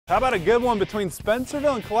How about a good one between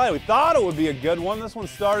Spencerville and Kalida? We thought it would be a good one. This one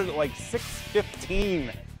started at like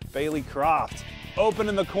 6:15. Bailey Croft open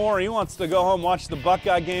in the corner. He wants to go home, watch the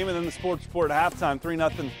Buckeye game, and then the sports report at halftime.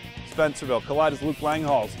 3-0 Spencerville. Kalida's Luke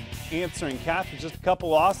Langhall's answering catch with just a couple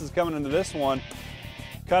losses coming into this one.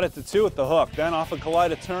 Cut it to 2 at the hook. Then off a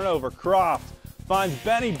Kalida turnover, Croft finds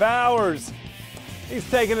Benny Bowers. He's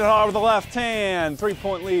taking it hard with the left hand.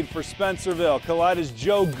 3-point lead for Spencerville. Kalida's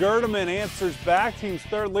Joe Gerdeman answers back. Team's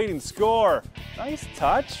third leading score. Nice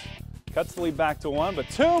touch. Cuts the lead back to 1, but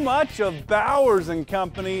too much of Bowers and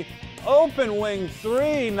company. Open wing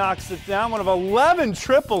 3 knocks it down. One of 11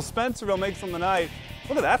 triples Spencerville makes on the night.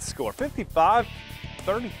 Look at that score,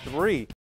 55-33.